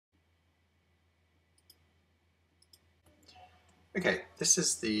Okay, this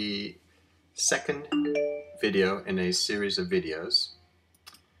is the second video in a series of videos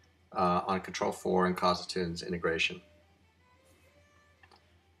on Control4 and CasaTunes integration.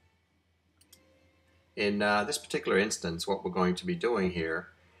 In this particular instance, what we're going to be doing here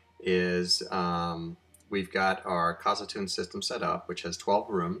is we've got our CasaTunes system set up, which has 12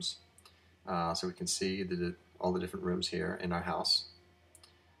 rooms. So we can see all the different rooms here in our house.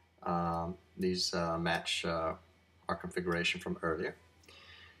 These match our configuration from earlier.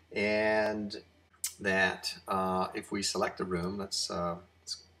 And that if we select a room, let's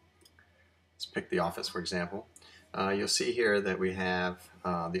pick the office, for example. You'll see here that we have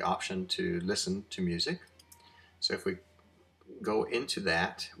the option to listen to music. So if we go into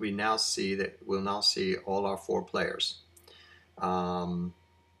that, we'll now see all our 4 players.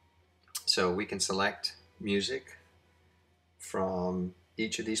 So we can select music from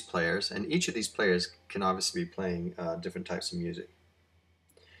each of these players, and each of these players can obviously be playing different types of music.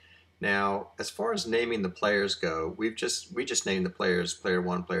 Now, as far as naming the players go, we just named the players player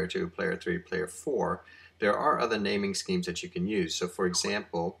 1, player 2, player 3, player 4. There are other naming schemes that you can use. So for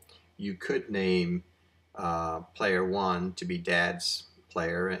example, you could name player 1 to be dad's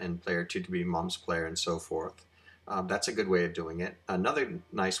player and player 2 to be mom's player and so forth. That's a good way of doing it. Another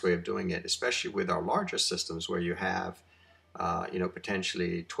nice way of doing it, especially with our larger systems where you have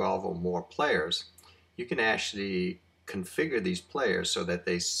potentially 12 or more players, you can actually configure these players so that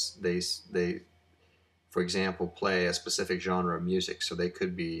they for example, play a specific genre of music. So they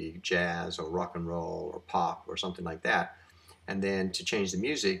could be jazz or rock and roll or pop or something like that. And then to change the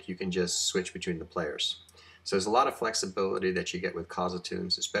music, you can just switch between the players. So there's a lot of flexibility that you get with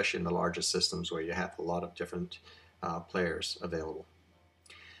CasaTunes, especially in the larger systems where you have a lot of different players available.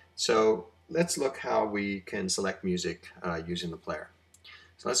 So let's look how we can select music using the player.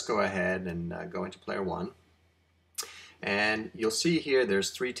 So let's go ahead and go into player 1. And you'll see here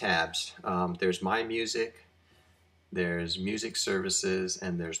there's 3 tabs. There's My Music, there's Music Services,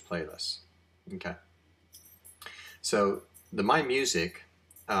 and there's Playlists. Okay. So the My Music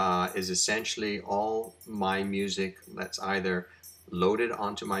is essentially all my music that's either loaded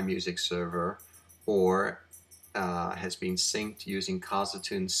onto my music server or has been synced using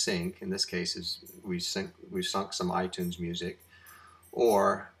CasaTunes Sync. In this case, we've sunk some iTunes music,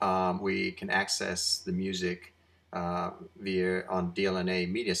 or we can access the music via on DLNA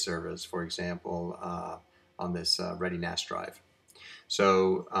media servers, for example, on this ReadyNAS drive.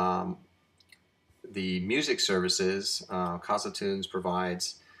 So the music services, CasaTunes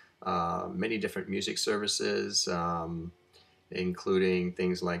provides many different music services, including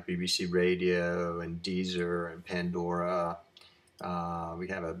things like BBC Radio and Deezer and Pandora. We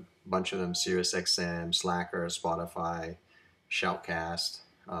have a bunch of them: SiriusXM, Slacker, Spotify, Shoutcast.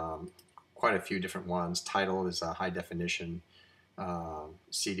 Quite a few different ones. Tidal is a high definition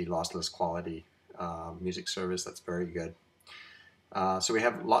CD lossless quality music service that's very good. So we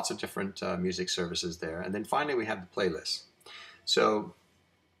have lots of different music services there. And then finally we have the playlist. So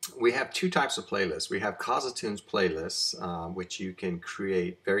we have 2 types of playlists. We have CasaTunes playlists, which you can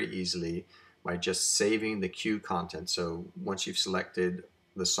create very easily by just saving the queue content. So once you've selected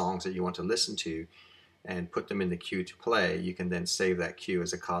the songs that you want to listen to and put them in the queue to play, you can then save that queue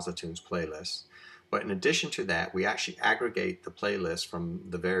as a CasaTunes playlist. But in addition to that, we actually aggregate the playlist from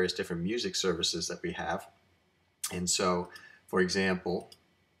the various different music services that we have. And so, for example,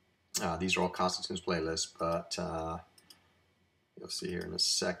 these are all CasaTunes playlists, but you'll see here in a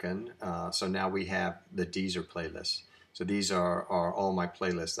second. So now we have the Deezer playlist. So these are all my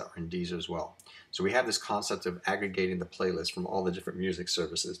playlists that are in Deezer as well. So we have this concept of aggregating the playlist from all the different music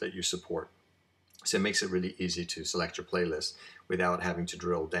services that you support. So it makes it really easy to select your playlist without having to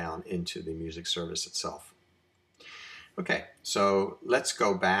drill down into the music service itself. Okay, so let's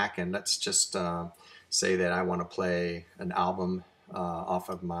go back and let's just say that I want to play an album off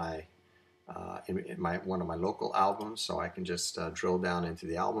of my one of my local albums. So I can just drill down into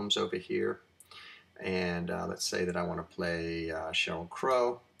the albums over here, and let's say that I want to play Sheryl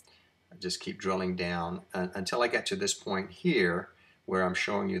Crow. I just keep drilling down until I get to this point here, where I'm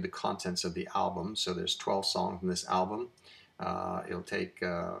showing you the contents of the album. So there's 12 songs in this album. It'll take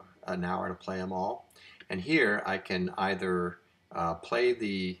an hour to play them all. And here I can either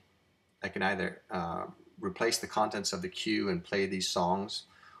replace the contents of the queue and play these songs,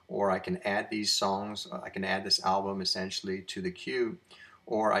 or I can add these songs. I can add this album essentially to the queue,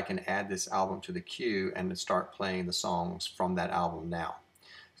 or I can add this album to the queue and start playing the songs from that album now.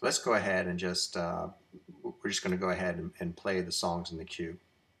 So let's go ahead and we're just going to go ahead and play the songs in the queue.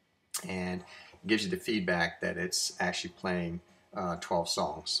 And it gives you the feedback that it's actually playing 12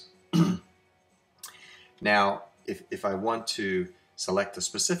 songs. Now, if I want to select a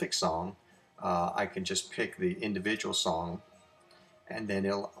specific song, I can just pick the individual song, and then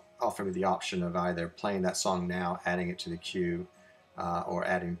it'll offer me the option of either playing that song now, adding it to the queue, or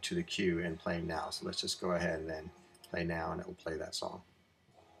adding to the queue and playing now. So let's just go ahead and then play now, and it will play that song.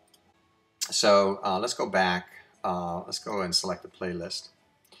 So let's go back. Let's go and select the playlist,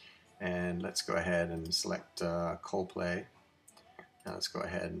 and let's go ahead and select Coldplay. Now let's go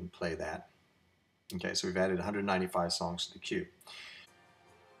ahead and play that. Okay, so we've added 195 songs to the queue.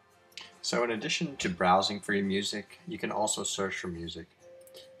 So in addition to browsing for your music, you can also search for music.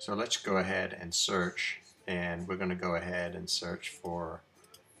 So let's go ahead and search, and we're going to go ahead and search for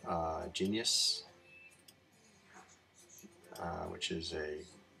Genius, which is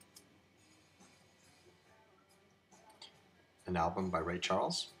an album by Ray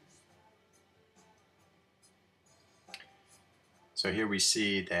Charles. So here we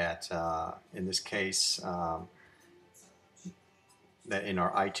see that in this case, that in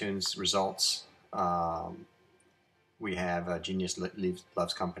our iTunes results, we have Genius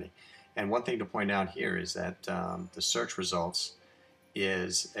Loves Company. And one thing to point out here is that the search results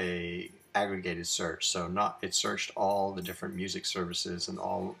is a aggregated search. So it searched all the different music services and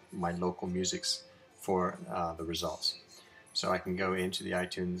all my local musics for the results. So I can go into the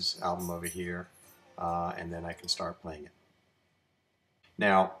iTunes album over here, and then I can start playing it.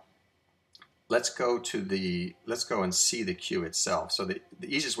 Now, let's go and see the queue itself. So the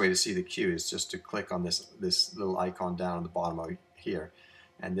easiest way to see the queue is just to click on this little icon down at the bottom over here,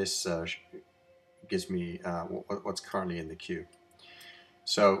 and this gives me what's currently in the queue.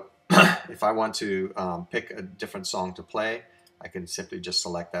 So if I want to pick a different song to play, I can simply just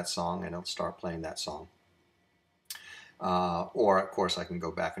select that song and it'll start playing that song. Or of course I can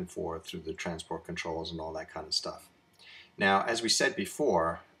go back and forth through the transport controls and all that kind of stuff. Now, as we said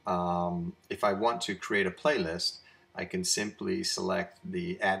before, if I want to create a playlist, I can simply select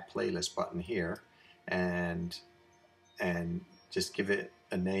the Add Playlist button here and just give it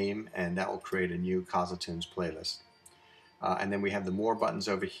a name, and that will create a new CasaTunes playlist. And then we have the More buttons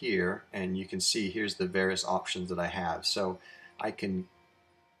over here, and you can see here's the various options that I have. So I can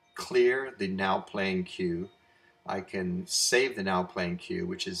clear the Now Playing queue. I can save the Now Playing queue,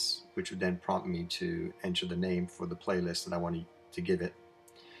 which would then prompt me to enter the name for the playlist that I want to give it.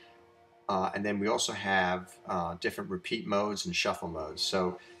 And then we also have different repeat modes and shuffle modes.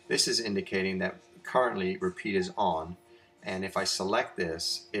 So this is indicating that currently repeat is on, and if I select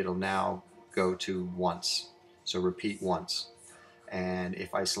this, it'll now go to once. So repeat once. And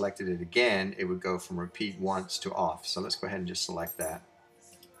if I selected it again, it would go from repeat once to off. So let's go ahead and just select that.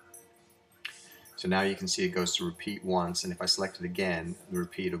 So now you can see it goes to repeat once, and if I select it again, the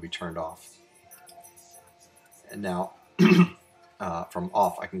repeat will be turned off. And now from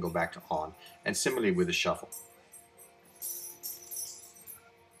off, I can go back to on. And similarly with the shuffle.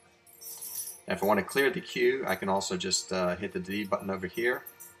 Now if I want to clear the queue, I can also just hit the delete button over here.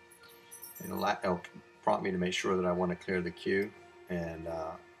 And it'll prompt me to make sure that I want to clear the queue, and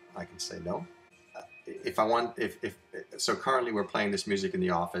I can say no. So currently we're playing this music in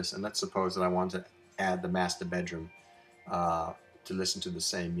the office, and let's suppose that I want to add the master bedroom to listen to the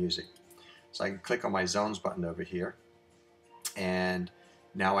same music. So I can click on my zones button over here, and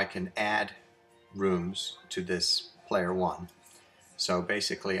now I can add rooms to this player one. So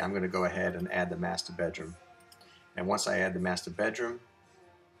basically I'm going to go ahead and add the master bedroom, and once I add the master bedroom,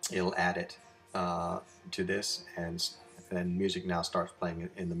 it'll add it to this, and then music now starts playing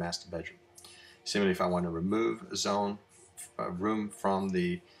in the master bedroom. Similarly, if I want to remove a room from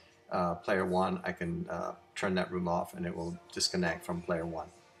the player one, I can turn that room off and it will disconnect from player one.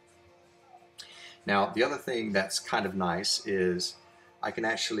 Now, the other thing that's kind of nice is I can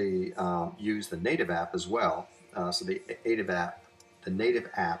actually use the native app as well. So the native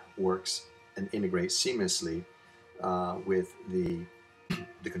app works and integrates seamlessly with the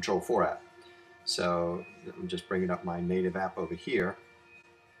Control4 app. So I'm just bringing up my native app over here,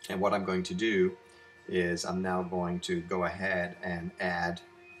 and what I'm going to do is I'm now going to go ahead and add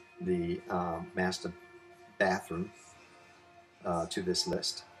the master bathroom to this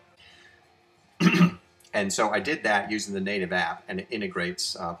list. And so I did that using the native app, and it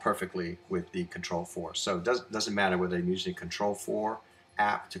integrates perfectly with the Control4. So it doesn't matter whether I'm using Control4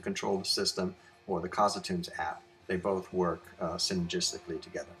 app to control the system or the CasaTunes app. They both work synergistically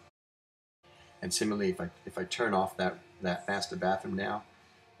together. And similarly, if I turn off that master bathroom now,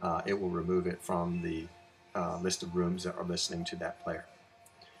 it will remove it from the list of rooms that are listening to that player.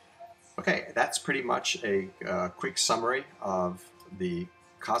 Okay, that's pretty much a quick summary of the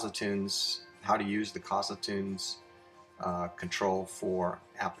CasaTunes, how to use the CasaTunes Control4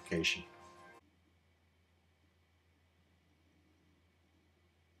 application.